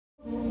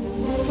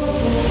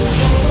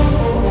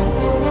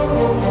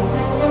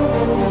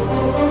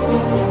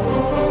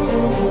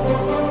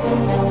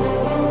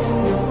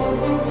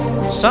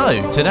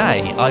So,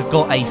 today I've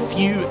got a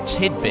few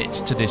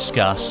tidbits to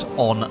discuss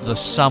on the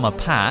summer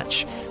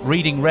patch.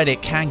 Reading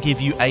Reddit can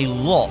give you a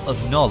lot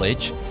of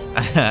knowledge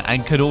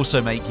and could also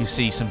make you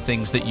see some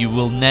things that you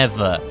will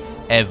never,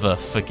 ever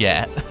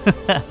forget.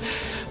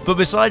 But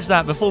besides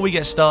that, before we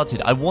get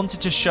started, I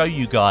wanted to show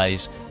you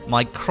guys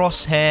my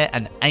crosshair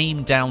and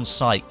aim down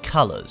sight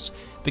colours.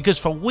 Because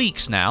for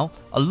weeks now,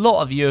 a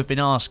lot of you have been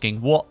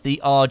asking what the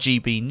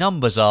RGB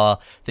numbers are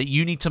that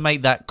you need to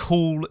make that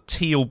cool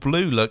teal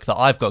blue look that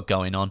I've got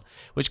going on,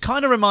 which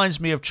kind of reminds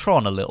me of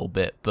Tron a little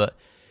bit. But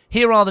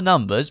here are the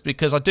numbers,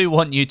 because I do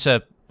want you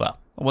to, well,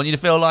 I want you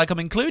to feel like I'm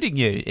including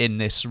you in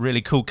this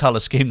really cool colour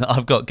scheme that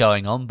I've got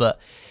going on. But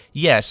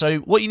yeah, so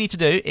what you need to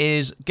do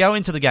is go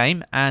into the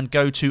game and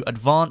go to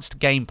Advanced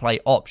Gameplay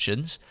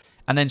Options,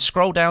 and then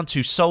scroll down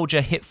to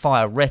Soldier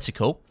Hipfire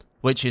Reticle,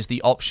 which is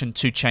the option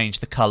to change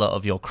the colour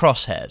of your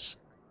crosshairs.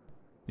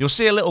 You'll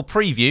see a little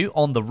preview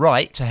on the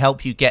right to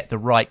help you get the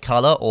right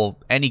colour, or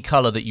any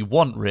colour that you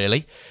want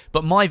really,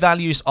 but my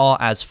values are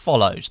as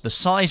follows. The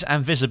size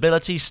and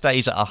visibility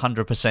stays at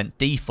 100%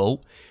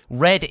 default,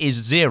 red is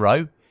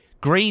 0,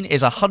 green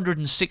is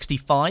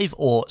 165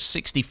 or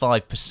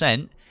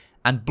 65%,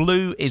 and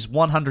blue is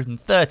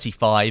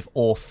 135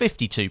 or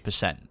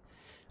 52%.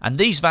 And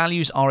these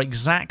values are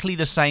exactly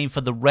the same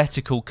for the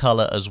reticle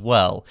colour as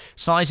well.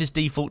 Size is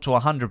default to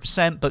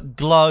 100%, but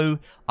glow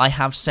I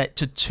have set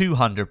to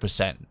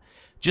 200%.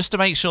 Just to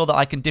make sure that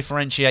I can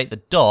differentiate the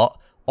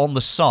dot on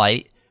the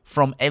sight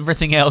from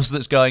everything else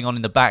that's going on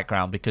in the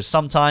background, because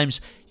sometimes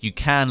you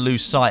can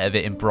lose sight of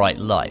it in bright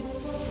light.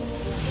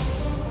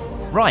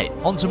 Right,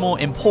 on to more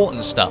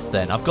important stuff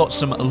then. I've got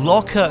some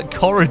locker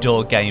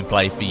corridor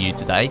gameplay for you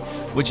today,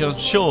 which I'm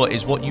sure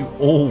is what you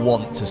all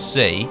want to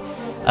see.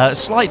 A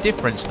slight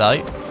difference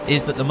though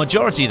is that the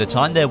majority of the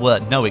time there were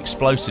no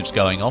explosives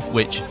going off,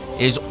 which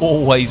is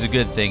always a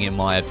good thing in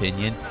my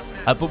opinion,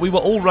 but we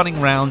were all running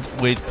around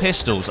with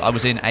pistols. I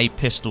was in a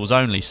pistols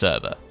only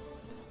server.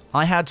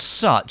 I had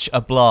such a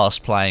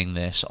blast playing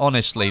this,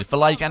 honestly. For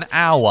like an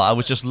hour I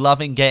was just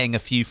loving getting a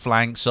few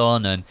flanks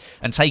on and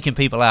taking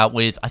people out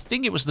with, I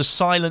think it was the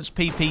Silence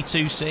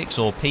PP26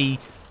 or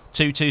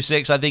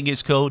P226 I think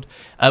it's called,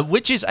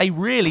 which is a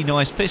really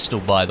nice pistol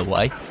by the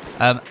way.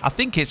 I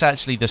think it's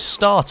actually the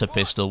starter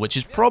pistol, which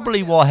is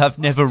probably why I've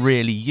never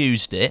really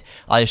used it.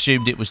 I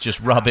assumed it was just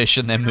rubbish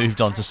and then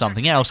moved on to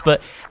something else,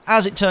 but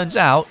as it turns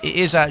out, it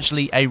is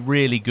actually a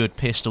really good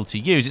pistol to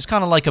use. It's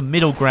kind of like a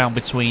middle ground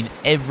between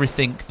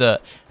everything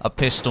that a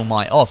pistol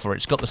might offer.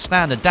 It's got the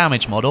standard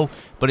damage model,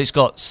 but it's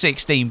got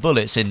 16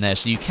 bullets in there,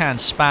 so you can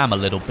spam a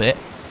little bit.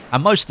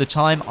 And most of the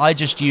time, I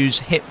just use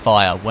hip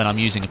fire when I'm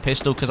using a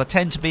pistol, because I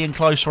tend to be in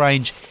close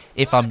range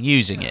if I'm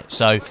using it.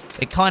 So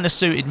it kind of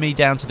suited me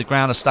down to the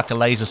ground. I stuck a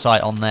laser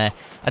sight on there.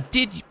 I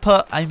did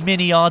put a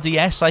mini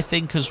RDS, I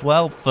think, as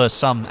well, for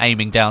some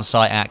aiming down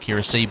sight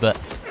accuracy. But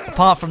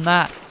apart from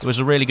that, it was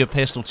a really good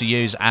pistol to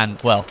use,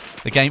 and, well,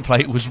 the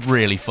gameplay was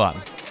really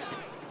fun.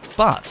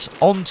 But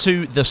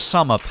onto the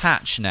summer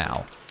patch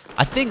now.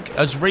 I think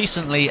as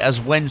recently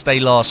as Wednesday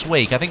last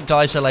week, I think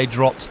DICE-LA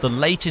dropped the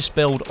latest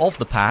build of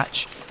the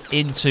patch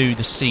into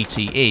the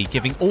CTE,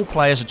 giving all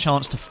players a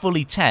chance to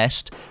fully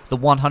test the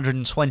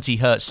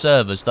 120Hz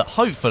servers that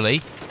hopefully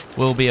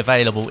will be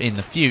available in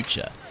the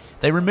future.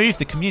 They removed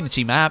the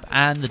community map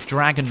and the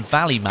Dragon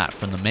Valley map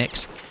from the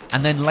mix,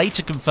 and then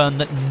later confirmed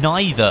that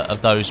neither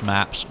of those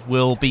maps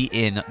will be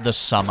in the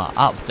summer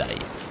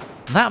update.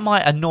 That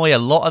might annoy a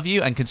lot of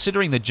you, and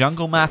considering the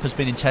jungle map has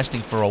been in testing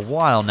for a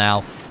while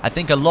now, I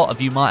think a lot of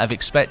you might have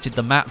expected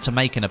the map to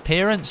make an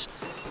appearance,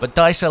 but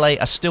DICE-LA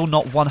are still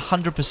not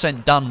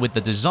 100% done with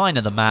the design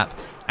of the map,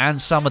 and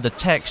some of the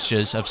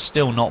textures have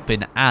still not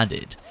been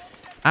added.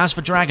 As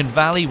for Dragon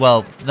Valley,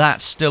 well,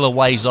 that's still a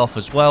ways off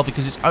as well,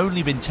 because it's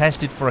only been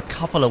tested for a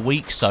couple of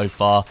weeks so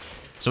far,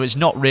 so it's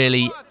not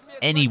really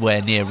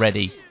anywhere near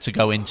ready to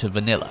go into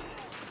vanilla.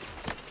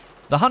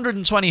 The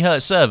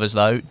 120Hz servers,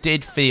 though,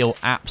 did feel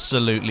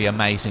absolutely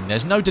amazing.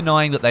 There's no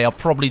denying that they are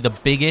probably the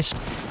biggest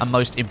and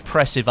most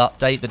impressive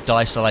update that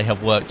DICE-LA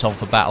have worked on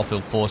for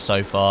Battlefield 4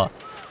 so far.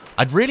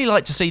 I'd really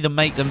like to see them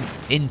make them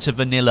into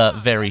vanilla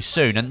very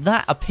soon, and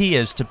that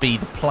appears to be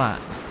the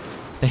plan.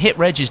 The hit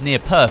reg is near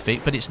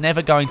perfect, but it's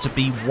never going to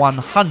be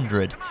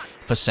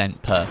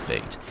 100%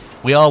 perfect.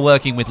 We are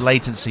working with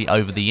latency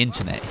over the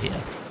internet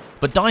here.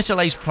 But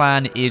DICE-LA's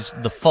plan is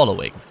the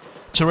following.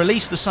 To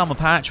release the summer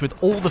patch with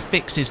all the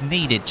fixes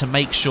needed to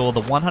make sure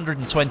the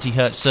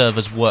 120Hz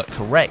servers work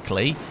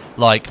correctly,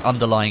 like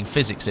underlying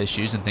physics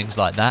issues and things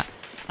like that,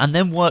 and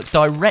then work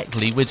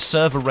directly with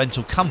server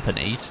rental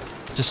companies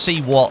to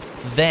see what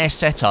their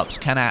setups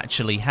can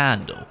actually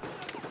handle.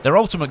 Their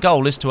ultimate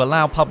goal is to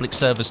allow public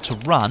servers to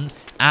run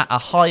at a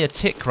higher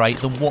tick rate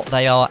than what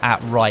they are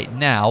at right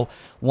now.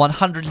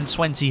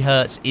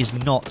 120Hz is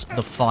not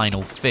the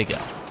final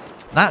figure.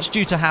 That's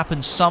due to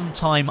happen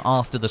sometime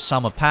after the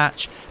summer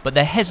patch, but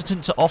they're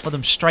hesitant to offer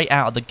them straight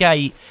out of the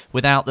gate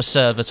without the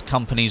server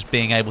companies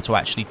being able to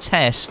actually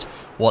test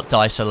what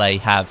DICE-LA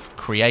have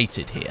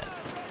created here.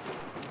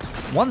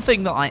 One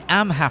thing that I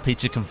am happy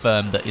to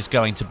confirm that is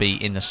going to be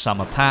in the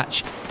summer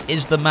patch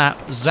is the map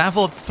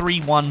Zavod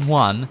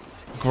 311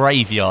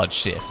 Graveyard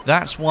Shift.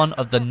 That's one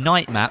of the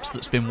night maps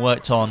that's been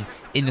worked on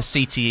in the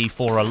CTE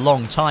for a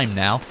long time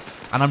now,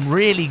 and I'm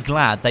really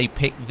glad they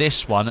picked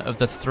this one of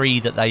the 3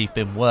 that they've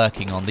been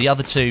working on. The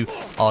other 2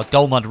 are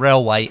Golmud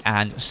Railway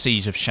and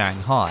Siege of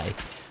Shanghai.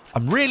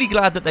 I'm really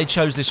glad that they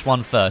chose this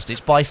one first. It's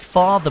by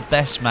far the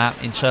best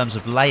map in terms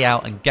of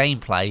layout and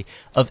gameplay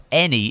of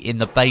any in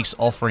the base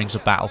offerings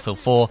of Battlefield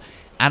 4.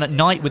 And at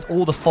night, with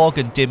all the fog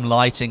and dim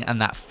lighting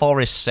and that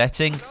forest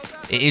setting,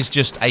 it is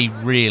just a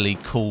really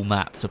cool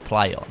map to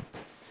play on.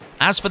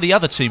 As for the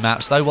other 2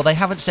 maps though, well, they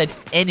haven't said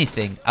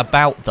anything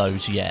about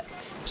those yet.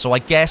 So I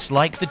guess,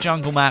 like the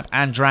Jungle map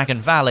and Dragon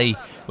Valley,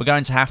 we're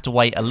going to have to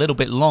wait a little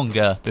bit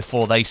longer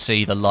before they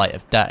see the light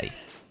of day.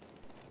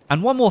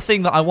 And one more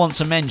thing that I want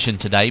to mention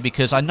today,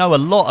 because I know a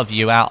lot of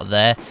you out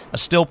there are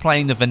still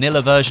playing the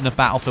vanilla version of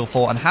Battlefield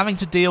 4 and having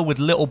to deal with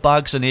little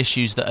bugs and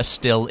issues that are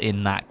still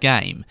in that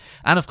game.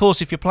 And of course,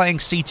 if you're playing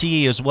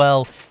CTE as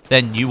well,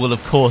 then you will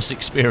of course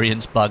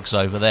experience bugs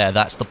over there.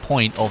 That's the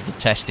point of the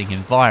testing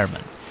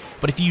environment.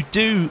 But if you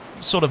do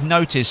sort of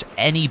notice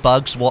any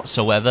bugs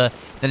whatsoever,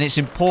 then it's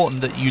important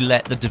that you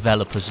let the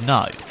developers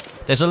know.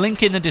 There's a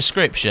link in the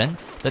description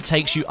that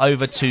takes you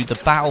over to the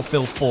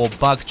Battlefield 4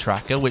 bug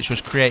tracker, which was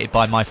created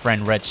by my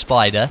friend Red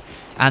Spider,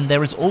 and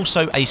there is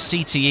also a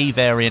CTE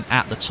variant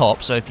at the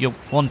top. So if you're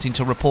wanting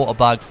to report a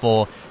bug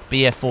for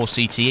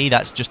BF4 CTE,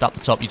 that's just up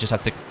the top. You just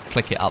have to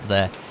click it up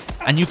there,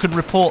 and you can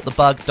report the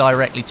bug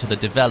directly to the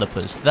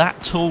developers.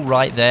 That tool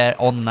right there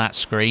on that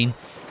screen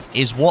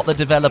is what the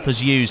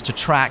developers use to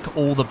track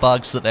all the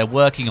bugs that they're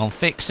working on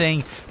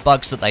fixing,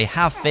 bugs that they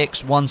have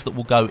fixed, ones that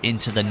will go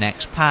into the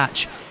next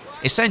patch.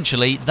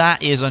 Essentially,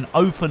 that is an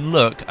open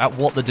look at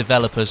what the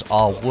developers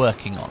are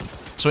working on.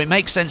 So it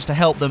makes sense to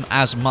help them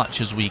as much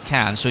as we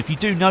can. So if you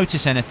do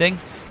notice anything,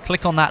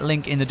 click on that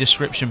link in the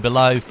description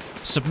below,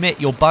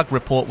 submit your bug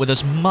report with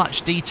as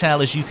much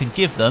detail as you can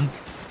give them,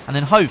 and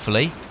then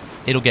hopefully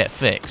it'll get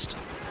fixed.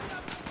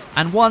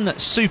 And one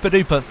super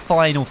duper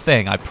final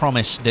thing, I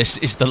promise this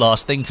is the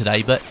last thing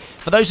today, but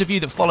for those of you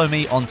that follow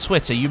me on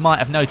Twitter, you might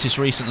have noticed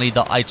recently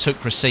that I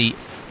took receipt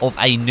of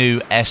a new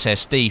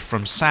SSD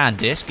from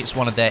SanDisk. It's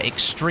one of their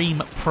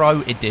Extreme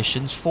Pro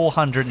editions,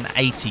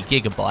 480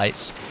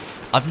 gigabytes.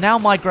 I've now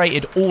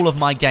migrated all of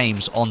my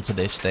games onto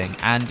this thing,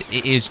 and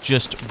it is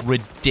just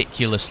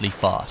ridiculously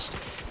fast.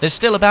 There's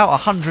still about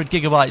 100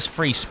 gigabytes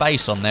free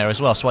space on there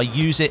as well, so I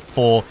use it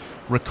for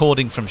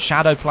recording from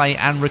Shadowplay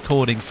and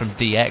recording from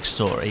DX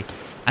Story.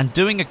 And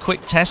doing a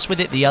quick test with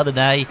it the other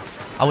day,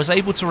 I was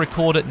able to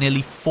record at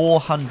nearly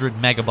 400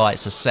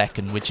 megabytes a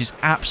second, which is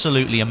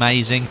absolutely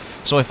amazing.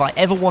 So if I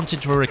ever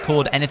wanted to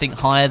record anything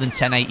higher than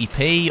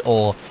 1080p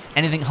or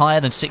anything higher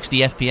than 60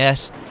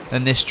 FPS,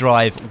 then this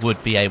drive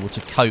would be able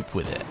to cope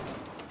with it.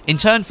 In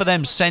turn for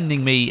them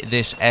sending me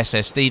this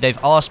SSD,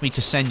 they've asked me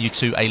to send you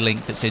to a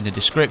link that's in the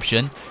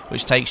description,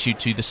 which takes you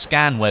to the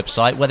Scan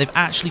website, where they've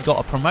actually got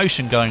a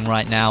promotion going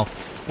right now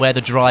where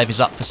the drive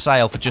is up for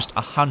sale for just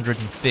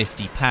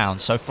 £150.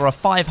 So for a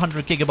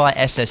 500 gigabyte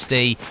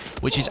SSD,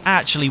 which is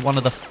actually one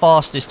of the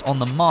fastest on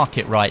the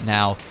market right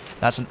now,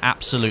 that's an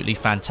absolutely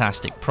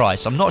fantastic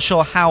price. I'm not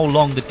sure how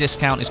long the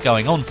discount is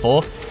going on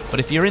for, but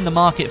if you're in the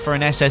market for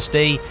an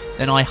SSD,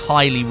 then I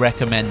highly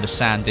recommend the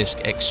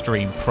SanDisk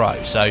Extreme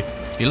Pro. So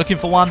if you're looking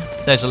for one,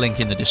 there's a link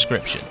in the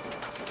description.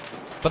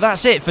 But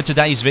that's it for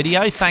today's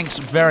video. Thanks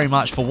very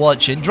much for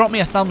watching. Drop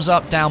me a thumbs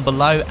up down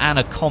below and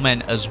a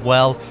comment as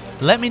well.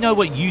 Let me know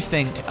what you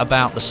think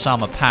about the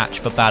summer patch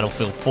for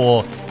Battlefield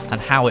 4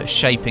 and how it's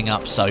shaping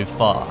up so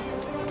far.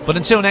 But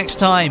until next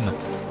time,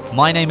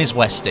 my name is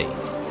Westy,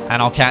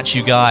 and I'll catch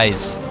you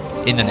guys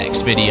in the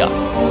next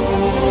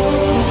video.